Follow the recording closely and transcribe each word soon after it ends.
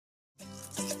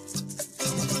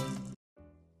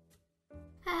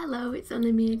Hello, it's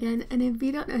only me again, and if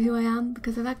you don't know who I am,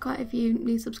 because I've had quite a few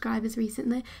new subscribers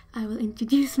recently, I will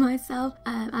introduce myself.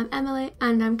 I'm Emily,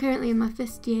 and I'm currently in my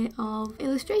first year of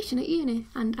illustration at uni,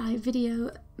 and I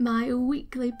video my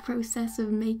weekly process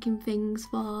of making things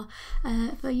for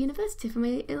university, for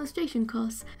my illustration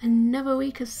course. Another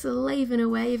week of slaving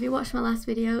away. If you watched my last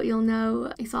video, you'll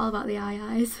know it's all about the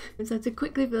eyes. So to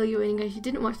quickly fill you in, in case you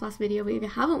didn't watch last video, but if you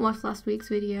haven't watched last week's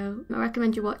video, I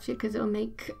recommend you watch it because it'll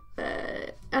make,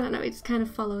 I don't know, it just kind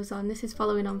of follows on. This is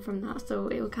following on from that, so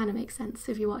it will kind of make sense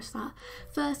if you watch that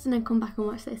first and then come back and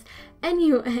watch this.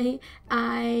 Anyway,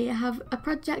 I have a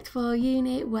project for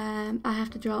uni where I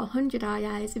have to draw 100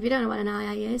 eyes. If you don't know what an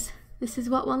eye is, this is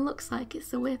what one looks like.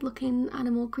 It's a weird looking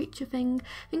animal creature thing.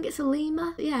 I think it's a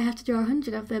lemur. Yeah, I have to draw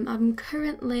 100 of them. I'm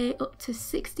currently up to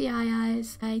 60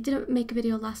 eyes. I didn't make a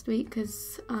video last week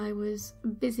because I was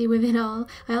busy with it all.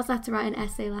 I also had to write an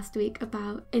essay last week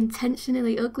about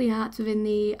intentionally ugly art within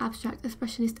the abstract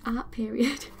expressionist art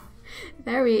period.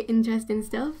 Very interesting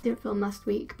stuff. Didn't film last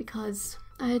week because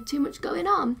I had too much going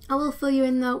on. I will fill you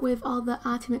in though with all the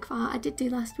arty art I did do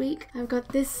last week. I've got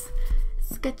this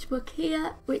sketchbook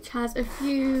here which has a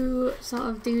few sort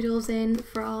of doodles in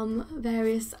from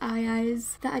various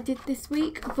eyes that I did this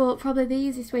week, but probably the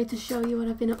easiest way to show you what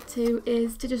I've been up to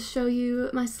is to just show you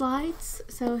my slides.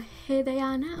 So here they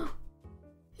are now.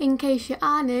 In case you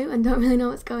are new and don't really know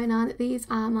what's going on, these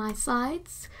are my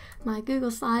slides, my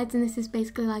Google Slides, and this is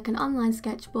basically like an online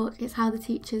sketchbook. It's how the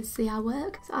teachers see our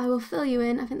work. So I will fill you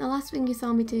in. I think the last thing you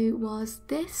saw me do was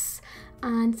this,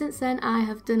 and since then I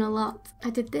have done a lot.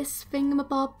 I did this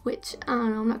thingamabob, which I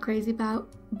don't know, I'm not crazy about,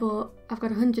 but I've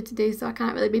got 100 to do, so I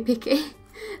can't really be picky.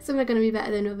 Some are going to be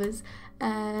better than others.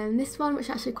 This one, which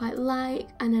I actually quite like,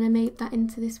 and then I made that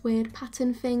into this weird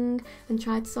pattern thing and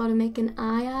tried to sort of make an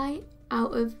eye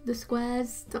out of the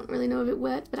squares. Don't really know if it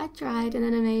worked, but I tried, and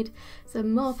then I made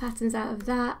some more patterns out of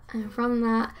that, and from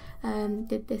that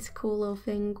did this cool little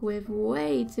thing with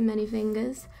way too many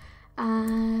fingers.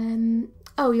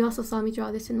 Oh, you also saw me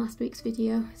draw this in last week's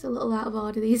video. It's a little out of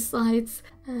order, these slides.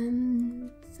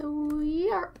 So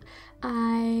yep,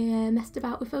 I messed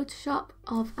about with Photoshop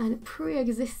of a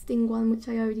pre-existing one which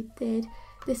I already did.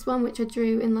 This one, which I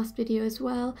drew in last video as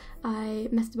well, I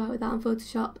messed about with that on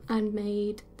Photoshop and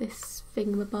made this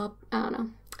thingamabob. I don't know,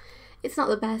 it's not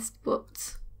the best,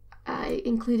 but I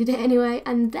included it anyway.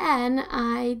 And then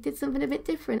I did something a bit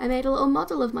different. I made a little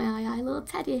model of my eye, a little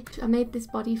teddy. I made this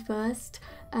body first,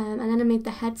 and then I made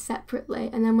the head separately,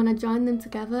 and then when I joined them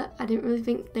together I didn't really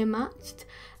think they matched.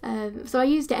 So I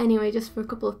used it anyway just for a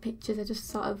couple of pictures. I just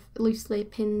sort of loosely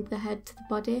pinned the head to the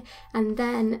body, and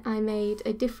then I made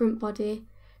a different body,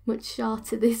 much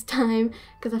shorter this time,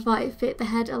 because I thought it fit the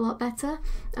head a lot better,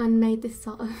 and made this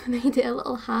sort of, made it a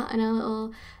little hat and a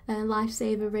little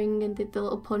lifesaver ring, and did the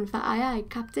little pun for aye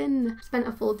Captain. Spent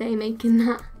a full day making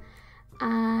that.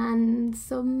 And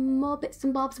some more bits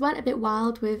and bobs. Went a bit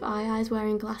wild with eyes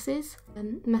wearing glasses,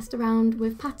 and messed around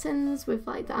with patterns with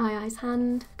like the eye's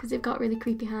hand, because they've got really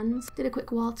creepy hands. Did a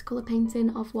quick watercolour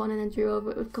painting of one and then drew over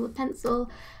it with coloured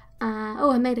pencil.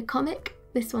 Oh, I made a comic.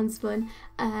 This one's fun,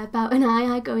 about an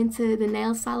eye going to the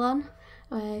nail salon.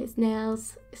 Its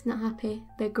nails, it's not happy,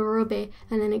 they're grubby,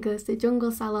 and then it goes to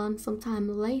jungle salon sometime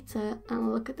later,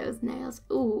 and look at those nails,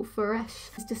 ooh, fresh.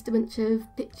 It's just a bunch of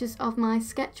pictures of my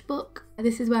sketchbook.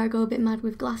 This is where I go a bit mad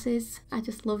with glasses. I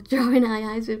just love drawing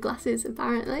eyes with glasses,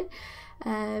 apparently.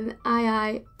 An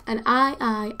eye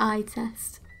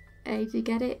test. Did you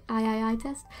get it? Eye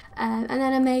test. And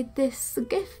then I made this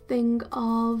gift thing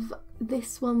of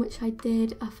this one, which I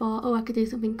did. I thought, oh, I could do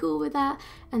something cool with that,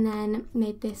 and then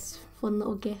made this fun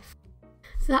little gif.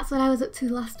 So that's what I was up to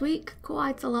last week.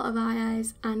 Quite a lot of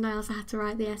eyes, and I also had to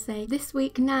write the essay. This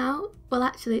week now, well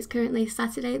actually it's currently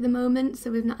Saturday at the moment,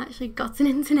 so we've not actually gotten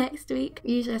into next week.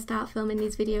 Usually I start filming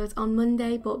these videos on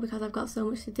Monday, but because I've got so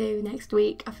much to do next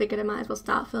week, I figured I might as well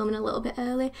start filming a little bit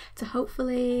early to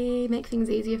hopefully make things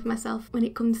easier for myself when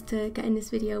it comes to getting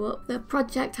this video up. The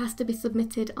project has to be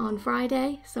submitted on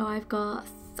Friday, so I've got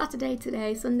Saturday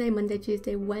today, Sunday, Monday,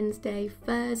 Tuesday, Wednesday,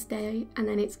 Thursday, and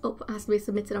then it's up, has to be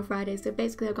submitted on Friday. So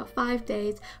basically I've got 5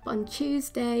 days, but on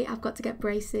Tuesday I've got to get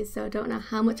braces, so I don't know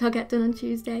how much I'll get done on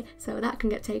Tuesday, so that can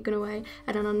get taken away.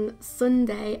 And then on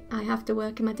Sunday I have to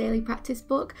work in my daily practice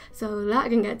book, so that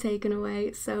can get taken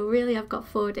away. So really I've got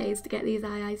 4 days to get these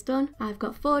eyes done. I've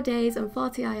got 4 days and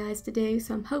 40 eyes to do,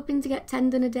 so I'm hoping to get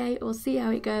 10 done a day. We'll see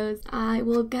how it goes. I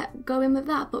will get going with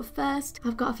that, but first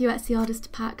I've got a few Etsy orders to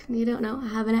pack. You don't know, I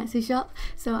have an Etsy shop,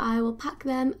 so I will pack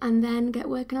them and then get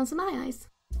working on some eyes.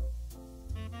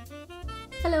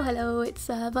 Hello, it's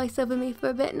voiceover me for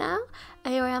a bit now.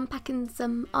 Here I am packing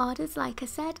some orders, like I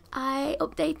said. I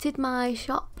updated my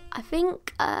shop, I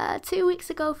think 2 weeks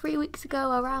ago, 3 weeks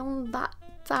ago, around that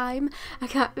time. I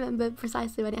can't remember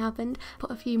precisely when it happened.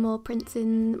 Put a few more prints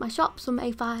in my shop, some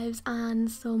A5s and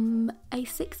some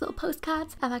A6 little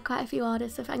postcards. I've had quite a few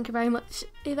orders, so thank you very much.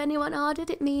 If anyone ordered,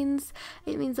 it means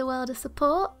a world of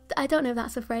support. I don't know if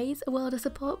that's a phrase, a world of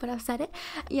support, but I've said it.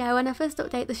 Yeah, when I first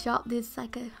update the shop, there's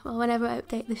whenever I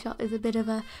update the shop, there's a bit of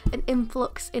an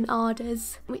influx in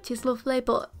orders, which is lovely,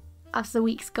 but as the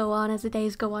weeks go on, as the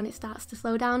days go on, it starts to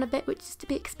slow down a bit, which is to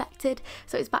be expected.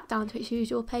 So it's back down to its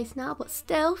usual pace now, but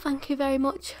still, thank you very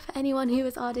much for anyone who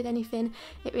has ordered anything.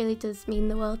 It really does mean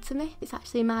the world to me. It's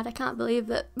actually mad. I can't believe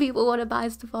that people want to buy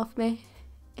stuff off me.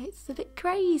 It's a bit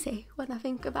crazy when I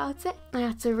think about it. I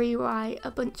had to rewrite a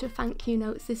bunch of thank you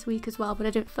notes this week as well, but I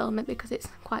didn't film it because it's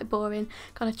quite boring.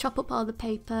 Gotta chop up all the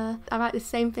paper. I write the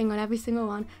same thing on every single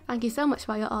one. Thank you so much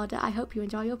for your order. I hope you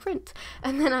enjoy your print.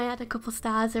 And then I had a couple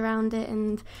stars around it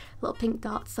and little pink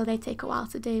dots, so they take a while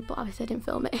to do, but obviously I didn't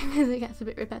film it because it gets a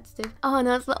bit repetitive. Oh, and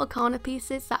those little corner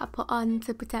pieces that I put on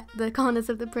to protect the corners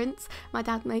of the prints, my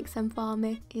dad makes them for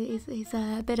me. He's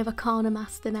a bit of a corner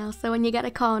master now, so when you get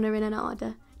a corner in an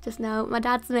order, just know my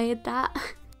dad's made that.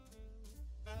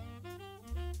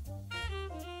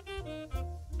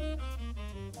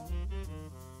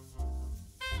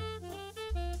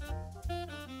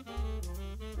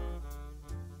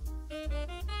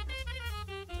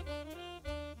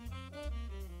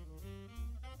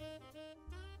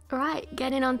 Right,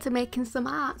 getting on to making some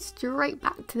art, straight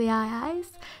back to the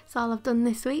eyes. That's all I've done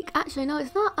this week. Actually, no,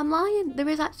 it's not, I'm lying. There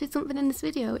is actually something in this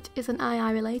video which isn't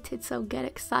eye related, so get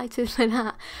excited for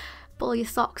that. Pull your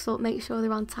socks up, make sure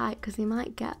they're on tight because they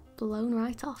might get blown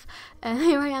right off.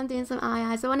 Here I am doing some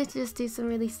eyes. I wanted to just do some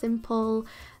really simple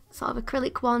sort of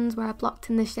acrylic ones where I blocked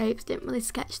in the shapes, didn't really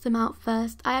sketch them out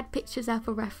first. I had pictures there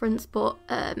for reference, but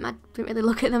I didn't really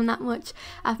look at them that much.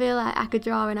 I feel like I could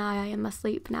draw an eye in my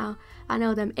sleep now. I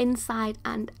know them inside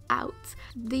and out.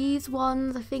 These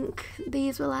ones, I think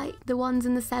these were like the ones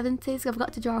in the 70s. I've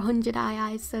got to draw 100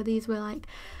 eyes, so these were like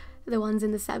the ones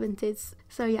in the 70s.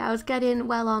 So yeah, I was getting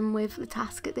well on with the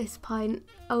task at this point,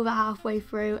 over halfway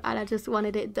through, and I just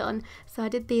wanted it done. So I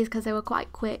did these because they were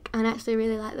quite quick and I actually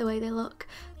really like the way they look.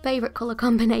 Favourite colour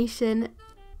combination,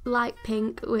 light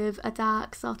pink with a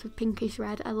dark sort of pinkish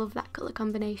red. I love that colour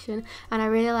combination, and I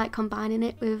really like combining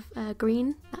it with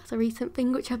green. That's a recent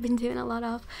thing which I've been doing a lot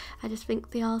of. I just think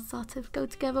they all sort of go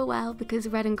together well because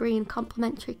red and green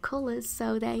complementary colours,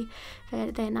 so they're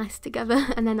nice together.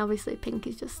 And then obviously pink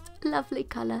is just a lovely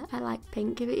colour. I like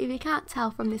pink. If you can't tell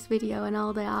from this video and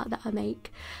all the art that I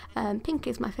make, pink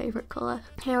is my favourite colour.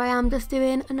 Here I am just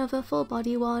doing another full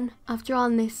body one. I've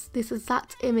drawn this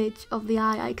exact image of the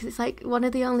eye because it's like one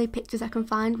of the only pictures I can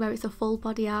find where it's a full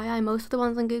body eye. Most of the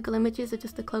ones on Google Images are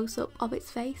just a close-up of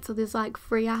its face, so there's like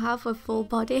 3 I have of full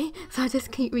body, so I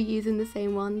just keep reusing the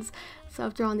same ones. So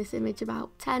I've drawn this image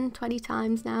about 10-20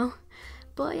 times now.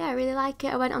 But yeah, I really like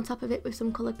it. I went on top of it with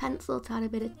some coloured pencil to add a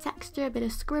bit of texture, a bit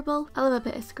of scribble. I love a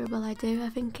bit of scribble, I do. I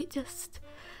think it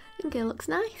looks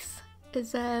nice,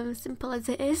 as simple as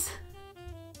it is.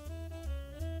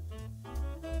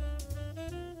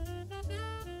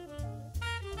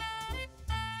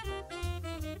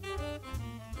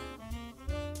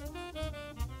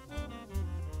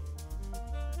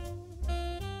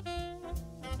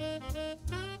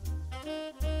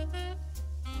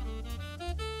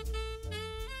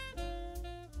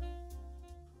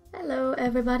 Hello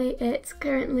everybody, it's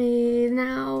currently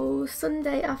now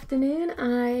Sunday afternoon.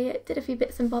 I did a few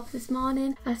bits and bobs this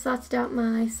morning. I sorted out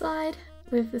my slide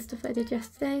with the stuff I did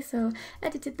yesterday, so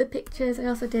edited the pictures. I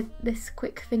also did this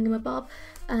quick thingamabob.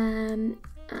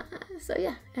 So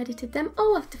yeah, edited them.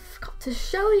 Oh, I forgot to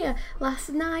show you. Last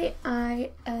night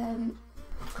I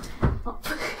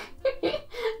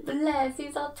bless,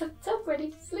 he's all tucked up, ready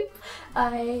to sleep.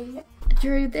 I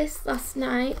drew this last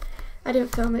night. I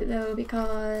didn't film it though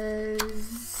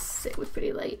because it was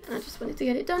pretty late and I just wanted to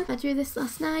get it done. I drew this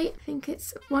last night. I think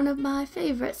it's one of my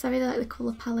favourites. I really like the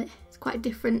colour palette. It's quite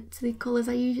different to the colours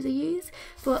I usually use,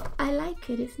 but I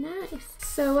like it, it's nice.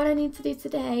 So what I need to do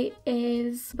today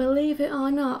is, believe it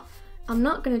or not, I'm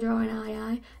not going to draw an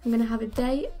eye. I'm going to have a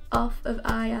day off of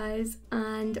eyes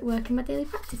and work in my daily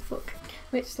practice book,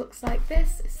 which looks like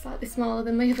this. It's slightly smaller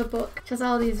than my other book, which has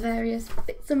all these various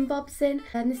bits and bobs in.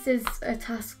 And this is a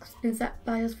task been set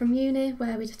by us from uni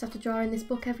where we just have to draw in this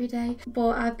book every day.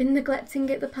 But I've been neglecting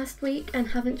it the past week and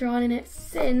haven't drawn in it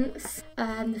since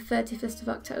the 31st of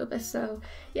October. So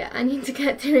yeah, I need to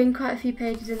get doing quite a few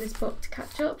pages in this book to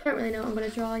catch up. I don't really know what I'm going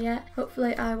to draw yet.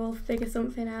 Hopefully I will figure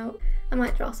something out I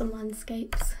might draw some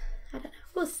landscapes. I don't know,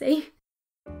 we'll see.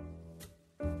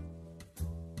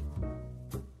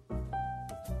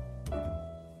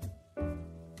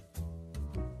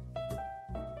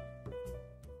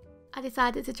 I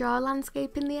decided to draw a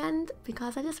landscape in the end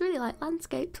because I just really like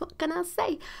landscapes, what can I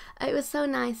say? It was so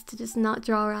nice to just not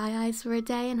draw eyes for a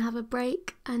day and have a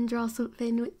break and draw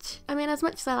something which, I mean, as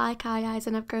much as I like eyes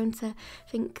and I've grown to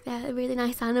think they're a really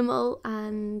nice animal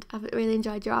and I've really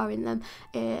enjoyed drawing them,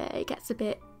 it gets a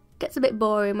bit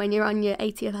boring when you're on your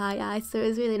 80th eye, so it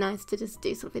was really nice to just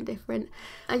do something different.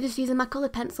 I'm just using my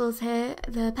coloured pencils here.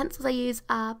 The pencils I use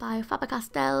are by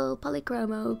Faber-Castell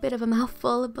Polychromo, bit of a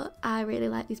mouthful, but I really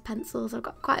like these pencils. I've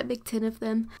got quite a big tin of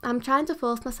them. I'm trying to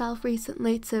force myself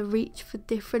recently to reach for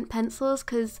different pencils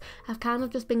because I've kind of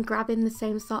just been grabbing the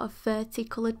same sort of 30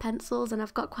 coloured pencils, and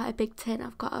I've got quite a big tin.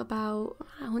 I've got about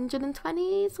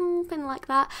 120, something like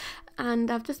that.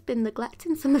 And I've just been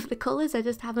neglecting some of the colours, I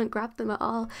just haven't grabbed them at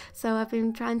all. So I've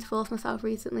been trying to force myself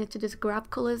recently to just grab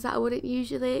colours that I wouldn't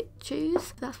usually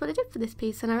choose. That's what I did for this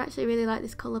piece, and I actually really like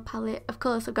this colour palette. Of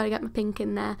course I've got to get my pink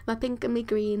in there, my pink and my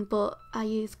green, but I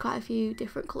use quite a few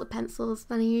different coloured pencils.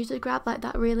 And I usually grab like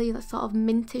that sort of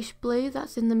mintish blue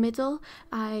that's in the middle.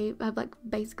 I've like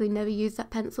basically never used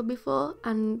that pencil before,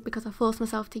 and because I forced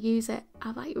myself to use it,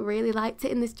 I've like really liked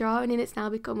it in this drawing and it's now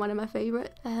become one of my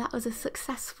favourites. That was a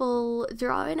successful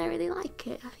drawing, I really like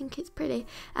it, I think it's pretty.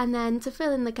 And then to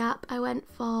fill in the gap I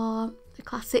went for a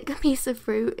classic piece of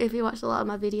fruit. If you watch a lot of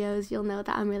my videos you'll know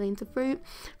that I'm really into fruit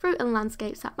and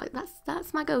landscapes.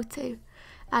 That's my go-to.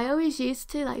 I always used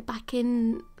to, like back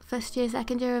in first year,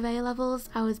 second year of A-levels,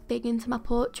 I was big into my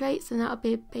portraits and that would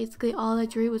be basically all I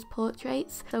drew was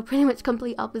portraits. So pretty much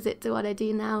complete opposite to what I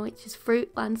do now, which is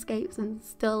fruit, landscapes and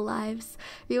still lives.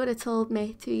 If you would have told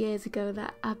me 2 years ago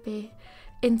that I'd be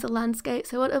into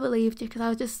landscapes, I wouldn't have believed you because I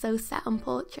was just so set on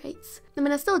portraits. I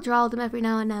mean, I still draw them every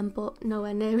now and then, but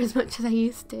nowhere near as much as I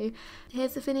used to.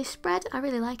 Here's the finished spread. I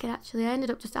really like it actually. I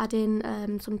ended up just adding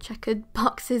some checkered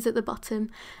boxes at the bottom.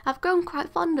 I've grown quite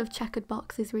fond of checkered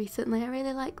boxes recently. I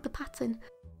really like the pattern.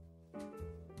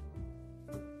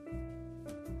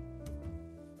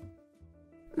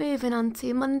 Moving on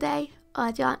to Monday. Oh,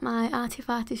 I do like my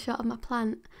arty-farty shot of my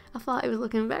plant. I thought it was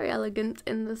looking very elegant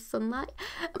in the sunlight.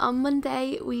 On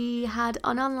Monday we had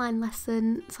an online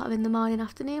lesson sort of in the morning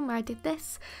afternoon where I did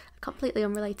this. Completely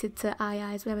unrelated to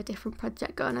eyes, we have a different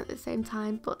project going at the same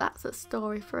time, but that's a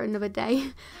story for another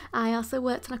day. I also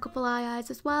worked on a couple eyes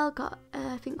as well, got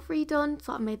I think 3 done,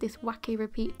 sort of made this wacky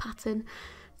repeat pattern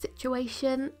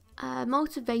situation.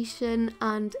 Motivation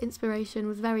and inspiration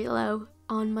was very low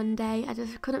on Monday. I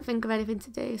just couldn't think of anything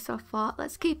to do, so I thought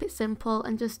let's keep it simple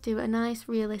and just do a nice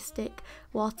realistic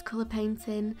watercolour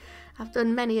painting. I've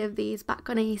done many of these back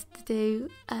when I used to do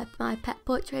my pet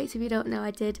portraits. If you don't know,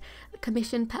 I did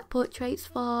commission pet portraits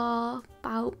for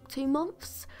about 2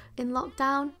 months in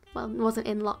lockdown. Well, it wasn't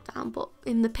in lockdown, but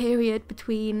in the period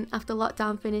between after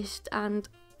lockdown finished and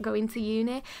going to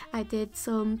uni, I did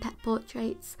some pet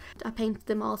portraits. I painted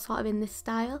them all sort of in this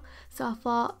style, so I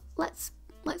thought let's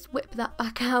whip that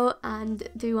back out and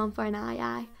do one for an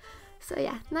eye. So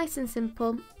yeah, nice and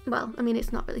simple. Well, I mean,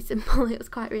 it's not really simple, it was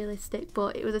quite realistic,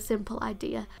 but it was a simple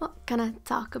idea. What can I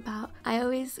talk about? I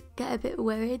always get a bit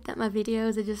worried that my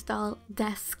videos are just all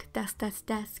desk.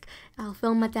 I'll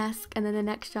film my desk and then the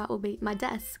next shot will be my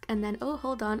desk and then, oh,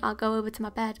 hold on, I'll go over to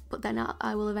my bed, but then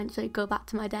I will eventually go back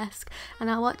to my desk and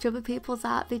I'll watch other people's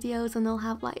art videos and they'll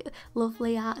have like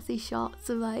lovely artsy shots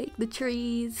of like the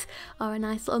trees or a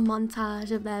nice little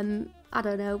montage of them, I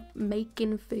don't know,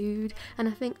 making food, and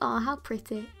I think, oh, how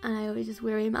pretty, and I always just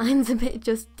worry mine's a bit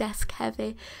just desk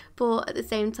heavy. But at the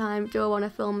same time, do I want to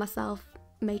film myself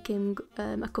making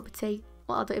a cup of tea?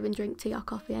 Well, I don't even drink tea or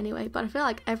coffee anyway, but I feel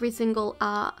like every single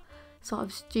art sort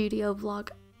of studio vlog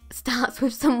starts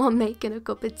with someone making a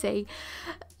cup of tea.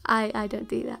 I don't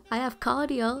do that. I have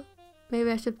cardio. Maybe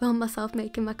I should film myself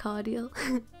making my cordial.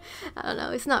 I don't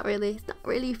know, it's not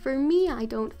really for me, I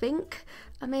don't think.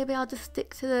 Maybe I'll just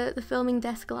stick to the filming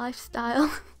desk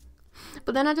lifestyle.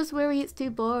 But then I just worry it's too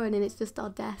boring and it's just our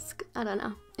desk. I don't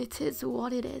know, it is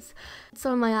what it is.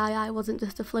 So my eye wasn't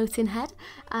just a floating head.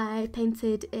 I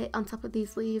painted it on top of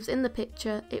these leaves. In the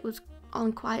picture it was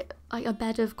on quite like a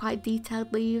bed of quite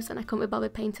detailed leaves and I couldn't be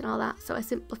bothered painting all that, so I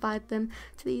simplified them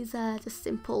to these just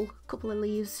simple couple of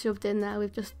leaves shoved in there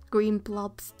with just green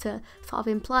blobs to sort of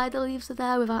imply the leaves are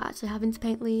there without actually having to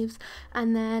paint leaves.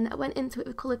 And then I went into it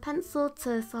with coloured pencil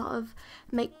to sort of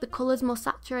make the colours more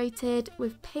saturated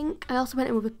with pink. I also went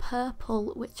in with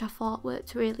purple, which I thought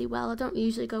worked really well. I don't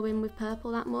usually go in with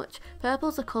purple that much.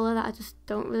 Purple's a colour that I just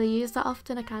don't really use that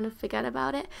often, I kind of forget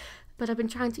about it. but I've been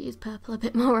trying to use purple a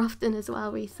bit more often as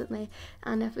well recently,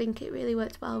 and I think it really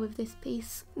worked well with this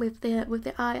piece. With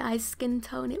the eye's skin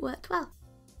tone, it worked well.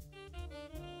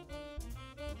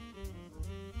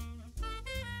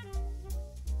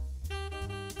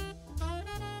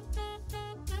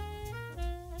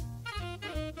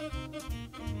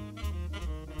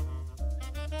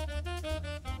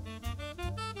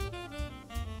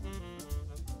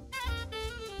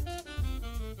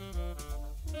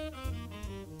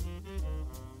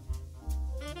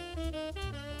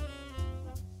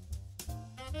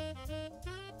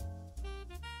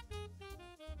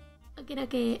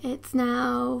 Okay, it's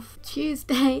now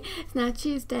Tuesday. It's now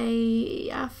Tuesday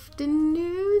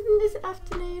afternoon. Is it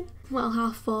afternoon? Well,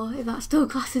 4:30, if that still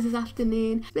classes as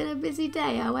afternoon. It's been a busy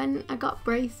day. I got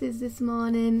braces this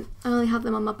morning. I only have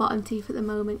them on my bottom teeth at the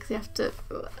moment because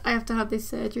I have to have this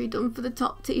surgery done for the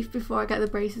top teeth before I get the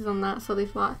braces on that. So they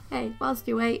thought, hey, whilst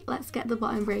you wait, let's get the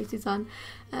bottom braces on.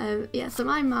 Yeah, so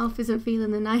my mouth isn't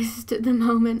feeling the nicest at the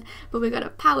moment, but we're gonna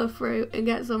power through and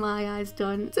get some eyes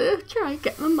done to try and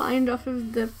get my mind off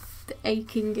of the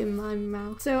aching in my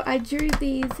mouth. So I drew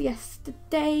these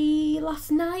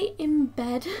last night in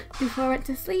bed before I went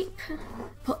to sleep.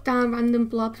 Put down random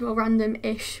blobs, or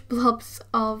random-ish blobs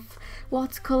of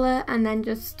watercolour, and then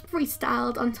just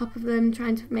freestyled on top of them,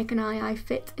 trying to make an eye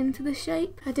fit into the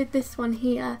shape. I did this one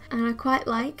here and I quite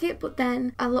like it, but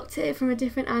then I looked at it from a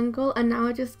different angle and now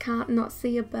I just can't not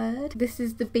see a bird. This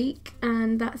is the beak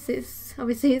and that's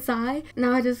obviously its eye.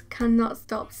 Now I just cannot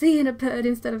stop seeing a bird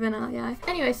instead of an eye.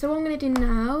 Anyway, so what I'm going to do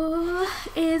now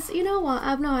is, you know what, I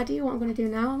have no idea what I'm going to do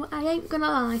now. I ain't gonna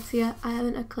lie to you, I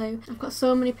haven't a clue. I've got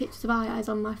so many pictures of eyes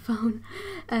on my phone.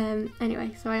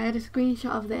 Anyway, so I had a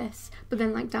screenshot of this, but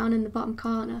then like down in the bottom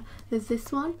corner there's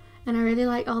this one, and I really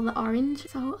like all the orange,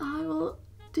 so I will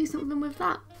do something with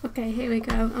that. Okay, here we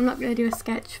go. I'm not going to do a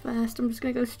sketch first, I'm just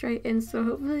going to go straight in, so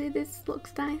hopefully this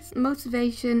looks nice.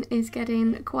 Motivation is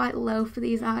getting quite low for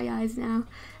these eyes now.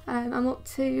 I'm up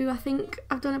to, I think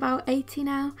I've done about 80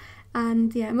 now,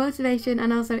 and yeah, motivation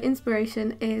and also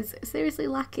inspiration is seriously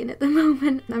lacking at the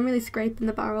moment. I'm really scraping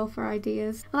the barrel for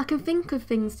ideas. Well, I can think of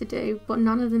things to do, but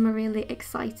none of them are really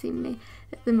exciting me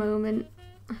at the moment.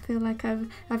 I feel like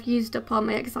I've used up all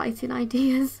my exciting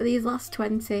ideas. These last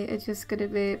 20 are just going to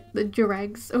be the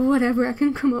dregs of whatever I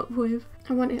can come up with.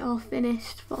 I want it all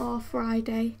finished for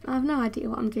Friday. I have no idea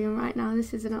what I'm doing right now.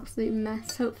 This is an absolute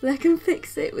mess. Hopefully I can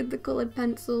fix it with the coloured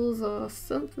pencils or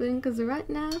something, because right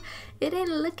now it ain't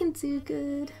looking too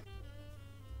good.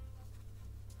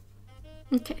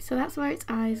 Okay, so that's where its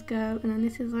eyes go, and then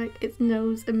this is like its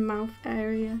nose and mouth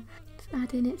area. Just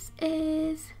add in its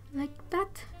ears like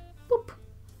that. Boop.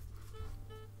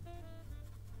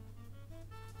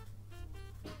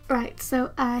 Right,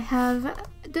 so I have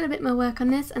done a bit more work on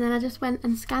this and then I just went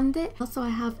and scanned it. Also I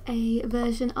have a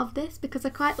version of this because I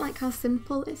quite like how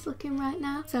simple it's looking right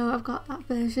now. So I've got that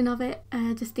version of it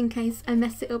just in case I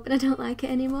mess it up and I don't like it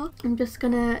anymore. I'm just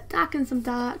gonna darken some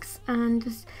darks and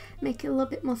just make it a little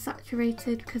bit more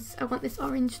saturated because I want this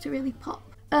orange to really pop.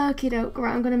 Okie doke,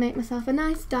 right, I'm gonna make myself a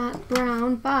nice dark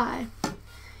brown by...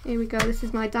 Here we go, this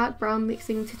is my dark brown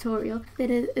mixing tutorial.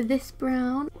 Bit of this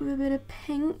brown with a bit of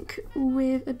pink,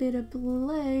 with a bit of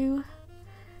blue,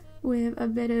 with a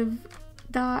bit of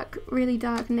dark, really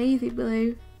dark navy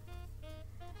blue.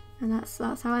 And that's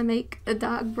how I make a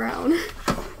dark brown.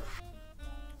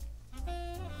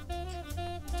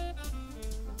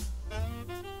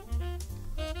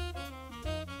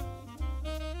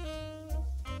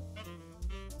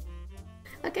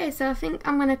 Okay, so I think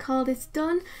I'm going to call this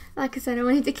done. Like I said, I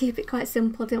wanted to keep it quite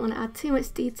simple, didn't want to add too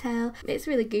much detail. It's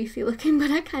really goofy looking,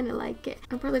 but I kind of like it.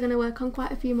 I'm probably going to work on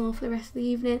quite a few more for the rest of the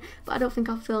evening, but I don't think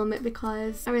I'll film it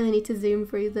because I really need to zoom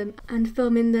through them, and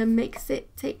filming them makes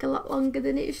it take a lot longer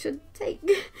than it should take.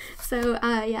 So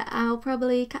yeah, I'll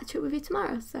probably catch up with you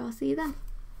tomorrow, so I'll see you then.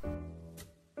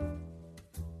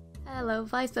 Hello,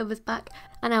 voiceover's back,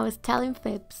 and I was telling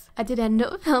fibs. I did end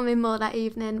up filming more that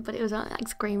evening, but it was on like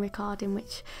screen recording,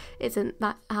 which isn't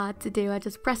that hard to do. I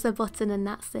just press a button and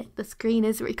that's it. The screen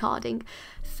is recording.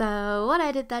 So what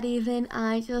I did that evening,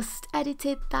 I just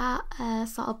edited that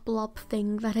sort of blob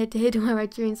thing that I did where I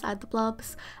drew inside the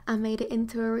blobs and made it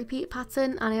into a repeat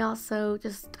pattern, and I also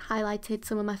just highlighted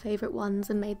some of my favourite ones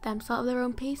and made them sort of their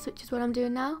own piece, which is what I'm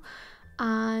doing now.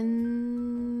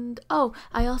 And oh,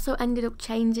 I also ended up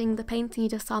changing the painting you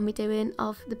just saw me doing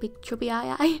of the big chubby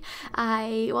eye.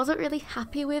 I wasn't really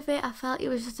happy with it. I felt it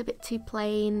was just a bit too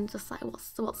plain, just like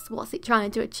what's it trying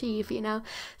to achieve, you know?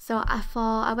 So I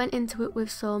thought I went into it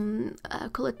with some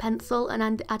coloured pencil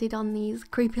and added on these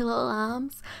creepy little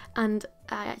arms, and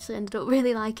I actually ended up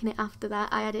really liking it after that.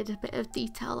 I added a bit of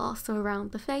detail also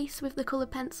around the face with the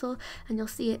coloured pencil, and you'll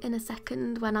see it in a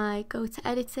second when I go to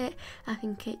edit it. I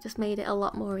think it just made it a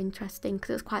lot more interesting because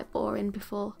it was quite boring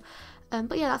before.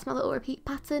 But yeah, that's my little repeat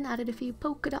pattern. Added a few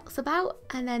polka dots about,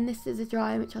 and then this is a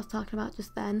drawing which I was talking about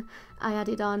just then. I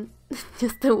added on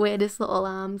just the weirdest little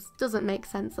arms. Doesn't make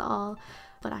sense at all,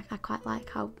 but I quite like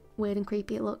how weird and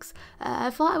creepy it looks. I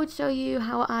thought I would show you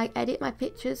how I edit my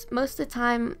pictures. Most of the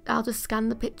time I'll just scan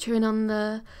the picture in on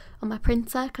my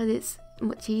printer because it's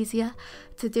much easier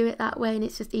to do it that way, and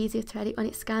it's just easier to edit when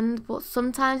it's scanned. But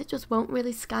sometimes it just won't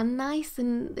really scan nice,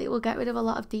 and it will get rid of a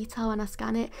lot of detail when I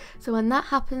scan it. So when that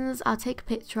happens, I'll take a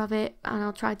picture of it, and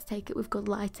I'll try to take it with good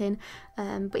lighting.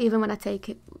 But even when I take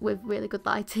it with really good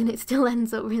lighting, it still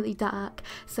ends up really dark.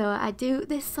 So I do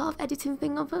this sort of editing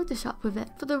thing on Photoshop with it.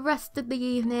 For the rest of the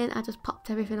evening, I just popped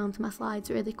everything onto my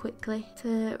slides really quickly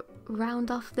to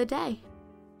round off the day.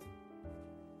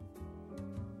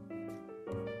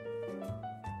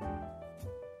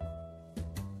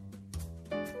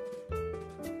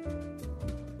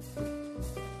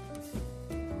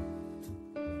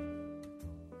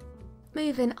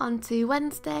 Moving on to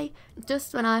Wednesday,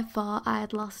 just when I thought I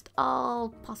had lost all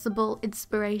possible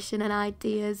inspiration and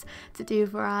ideas to do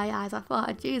for eyes, I thought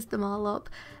I'd used them all up.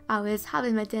 I was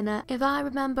having my dinner. If I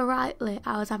remember rightly,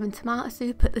 I was having tomato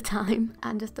soup at the time,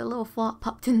 and just a little thought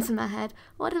popped into my head: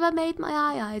 what if I made my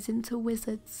eyes into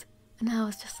wizards? And I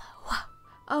was just like, wow,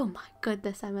 oh my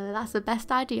goodness, Emily, that's the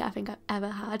best idea I think I've ever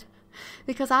had.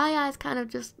 Because eyes kind of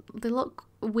just, they look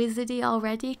wizardy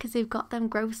already because they've got them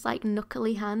gross like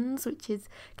knuckly hands, which is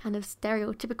kind of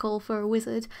stereotypical for a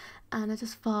wizard, and I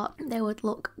just thought they would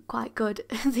look quite good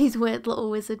as these weird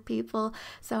little wizard people.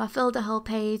 So I filled a whole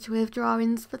page with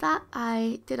drawings for that.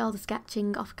 I did all the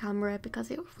sketching off camera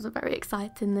because it wasn't very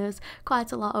exciting. There's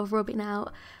quite a lot of rubbing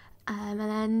out, and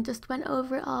then just went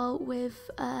over it all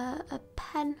with a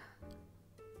pen.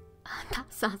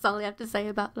 That's all I have to say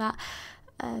about that.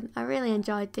 I really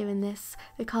enjoyed doing this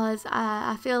because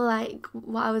I feel like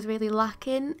what I was really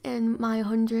lacking in my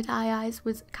 100 eyes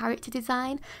was character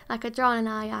design. Like, I'd drawn an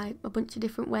eye a bunch of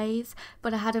different ways,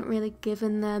 but I hadn't really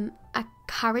given them a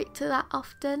character that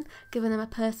often, given them a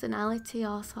personality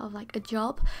or sort of like a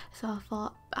job. So I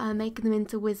thought making them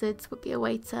into wizards would be a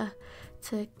way to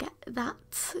get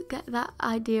that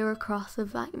idea across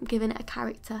of like giving it a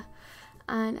character.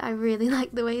 And I really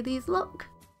like the way these look.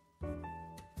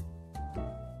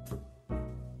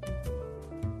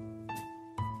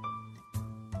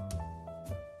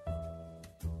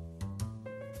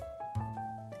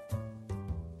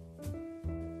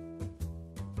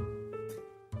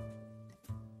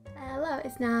 Hello,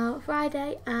 it's now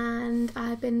Friday and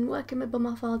I've been working my bum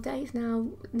off all day. It's now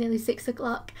nearly 6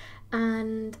 o'clock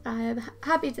and I'm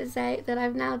happy to say that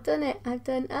I've now done it. I've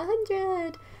done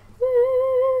 100!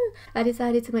 Woo! I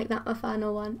decided to make that my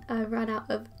final one. I ran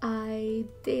out of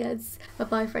ideas. My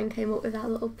boyfriend came up with that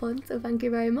little pun, so thank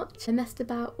you very much. I messed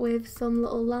about with some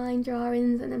little line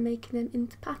drawings and then making them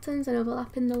into patterns and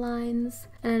overlapping the lines.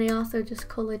 And then I also just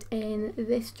coloured in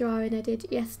this drawing I did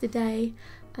yesterday.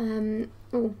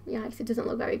 Oh yeah, it doesn't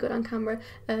look very good on camera.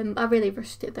 I really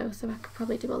rushed it though, so I could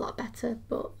probably do a lot better,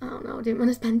 but I don't know, I didn't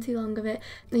want to spend too long of it.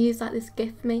 I used like this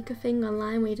GIF maker thing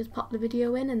online where you just pop the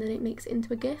video in and then it makes it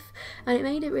into a GIF, and it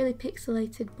made it really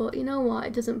pixelated, but you know what,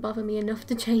 it doesn't bother me enough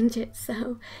to change it,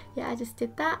 so yeah, I just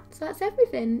did that. So that's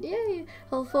everything. Yay!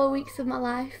 Whole 4 weeks of my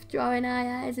life drawing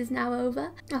eyes is now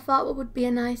over. I thought what would be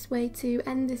a nice way to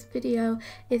end this video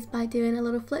is by doing a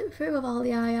little flip through of all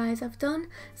the eyes I've done,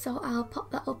 so I'll pop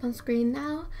that up on screen now.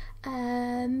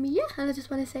 Yeah, and I just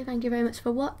want to say thank you very much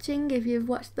for watching. If you've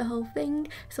watched the whole thing,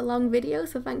 it's a long video,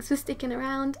 so thanks for sticking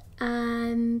around,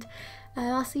 and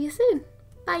I'll see you soon.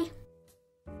 Bye.